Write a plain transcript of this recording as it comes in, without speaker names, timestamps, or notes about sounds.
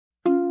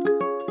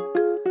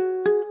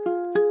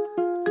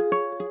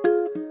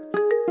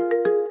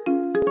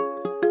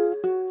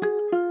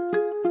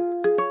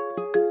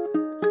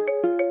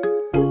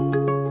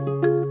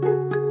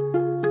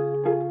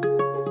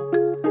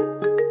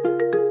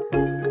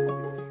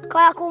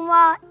Kaya ko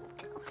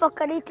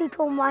whakariti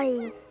tō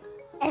mahi.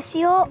 If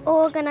you're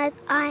organised,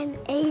 I'm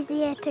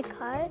easier to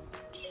coach.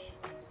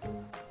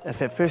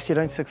 If at first you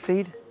don't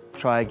succeed,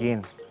 try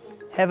again.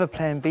 Have a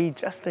plan B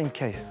just in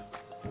case.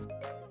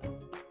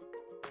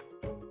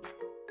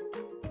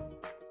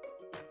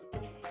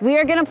 We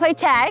are going to play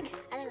tag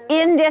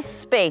in this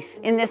space,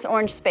 in this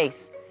orange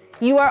space.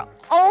 You are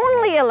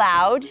only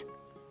allowed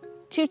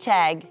to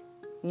tag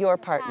your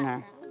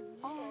partner.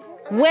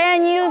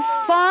 When you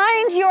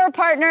find your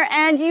partner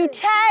and you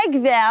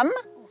tag them,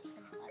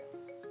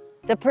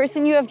 the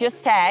person you have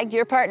just tagged,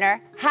 your partner,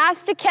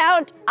 has to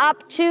count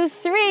up to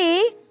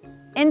 3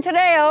 in te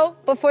reo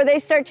before they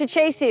start to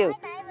chase you.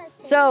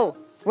 So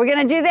we're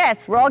gonna do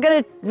this. We're all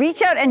gonna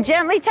reach out and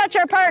gently touch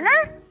our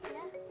partner,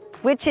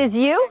 which is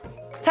you.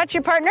 Touch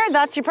your partner,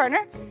 that's your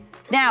partner.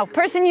 Now,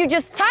 person you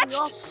just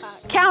touched,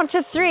 count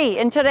to 3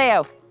 in te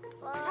reo.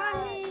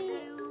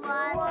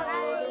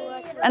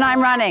 And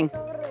I'm running.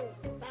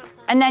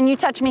 And then you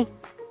touch me.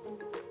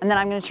 And then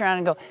I'm gonna turn around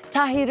and go,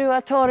 tahi rua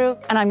toru,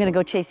 and I'm gonna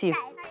go chase you.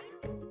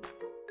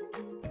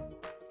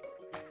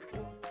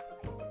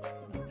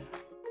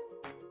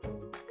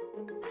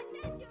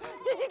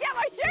 Did you get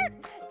my shirt?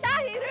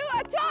 Tahi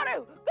rua toru.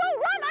 Go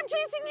run, I'm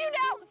chasing you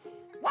now.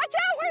 Watch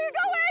out where you're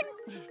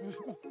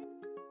going.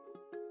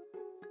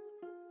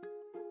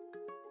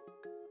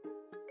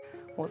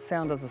 What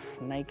sound does a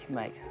snake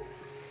make?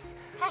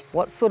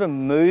 What sort of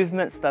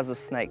movements does a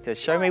snake do?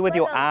 Show me with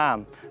your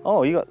arm.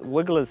 Oh, you got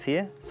wigglers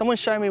here. Someone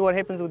show me what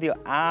happens with your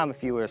arm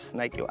if you were a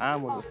snake. Your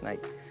arm was a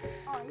snake.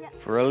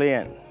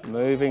 Brilliant.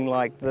 Moving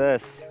like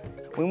this.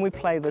 When we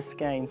play this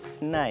game,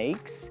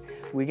 snakes,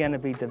 we're going to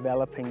be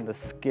developing the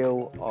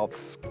skill of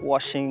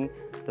squashing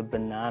the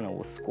banana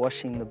or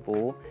squashing the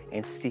ball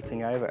and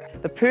stepping over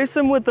it. The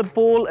person with the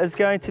ball is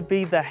going to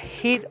be the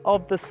head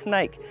of the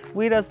snake.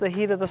 Where does the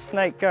head of the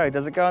snake go?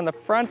 Does it go in the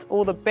front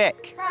or the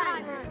back?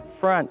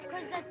 Front.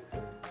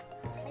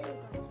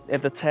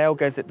 The tail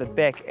goes at the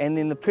back. And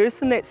then the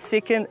person that's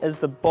second is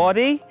the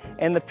body,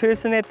 and the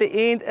person at the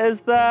end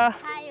is the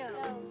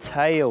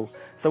tail.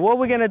 So what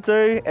we're going to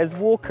do is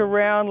walk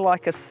around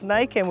like a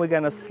snake, and we're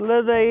going to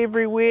slither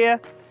everywhere,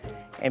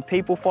 and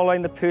people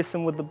following the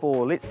person with the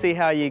ball. Let's see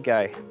how you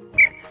go.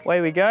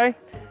 Away we go.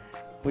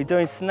 We're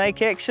doing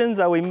snake actions.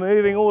 Are we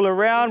moving all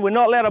around? We're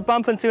not allowed to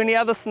bump into any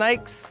other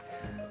snakes.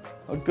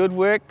 Oh, good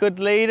work, good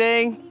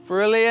leading,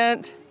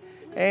 brilliant.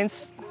 And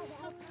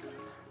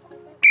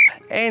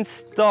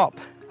stop.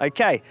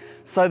 Okay,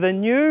 so the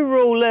new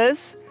rule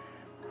is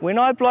when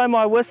I blow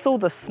my whistle,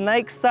 the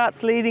snake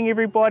starts leading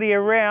everybody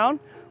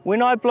around.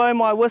 When I blow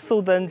my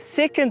whistle the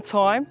second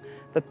time,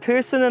 the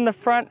person in the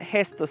front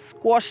has to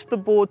squash the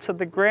ball to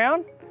the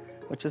ground,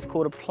 which is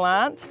called a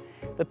plant.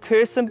 The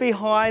person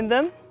behind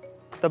them,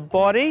 the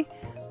body,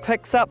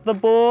 picks up the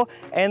ball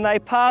and they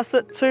pass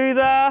it to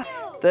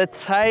the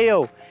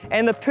tail.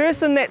 And the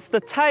person that's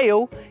the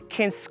tail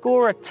can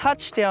score a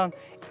touchdown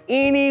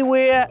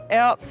anywhere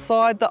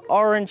outside the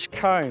orange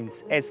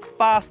cones as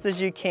fast as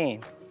you can.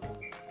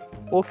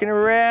 Walking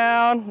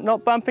around,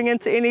 not bumping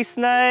into any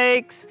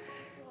snakes.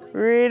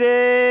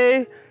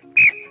 Ready?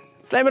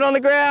 Slam it on the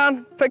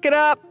ground, pick it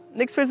up.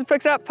 Next person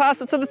picks it up, pass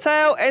it to the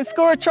tail and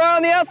score a try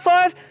on the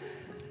outside.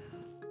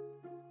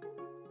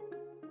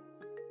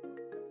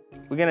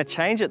 We're going to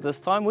change it this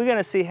time. We're going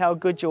to see how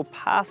good your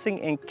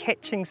passing and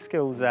catching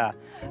skills are.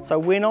 So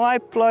when I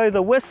blow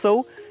the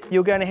whistle,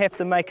 you're going to have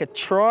to make a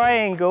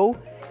triangle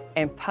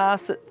and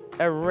pass it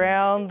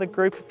around the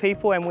group of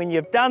people. And when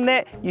you've done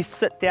that, you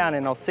sit down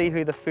and I'll see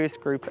who the first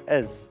group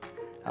is.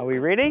 Are we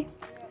ready?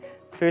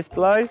 First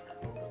blow,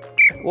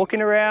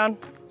 walking around,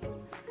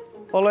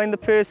 following the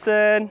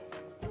person,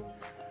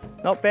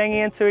 not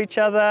banging into each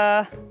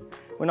other.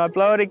 When I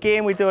blow it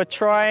again, we do a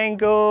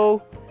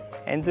triangle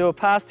and do a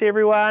pass to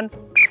everyone.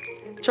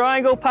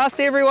 Triangle, pass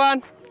to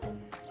everyone.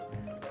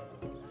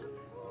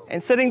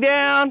 And sitting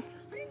down.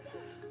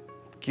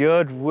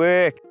 Good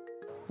work.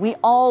 We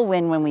all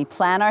win when we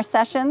plan our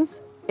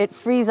sessions. It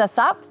frees us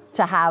up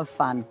to have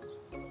fun.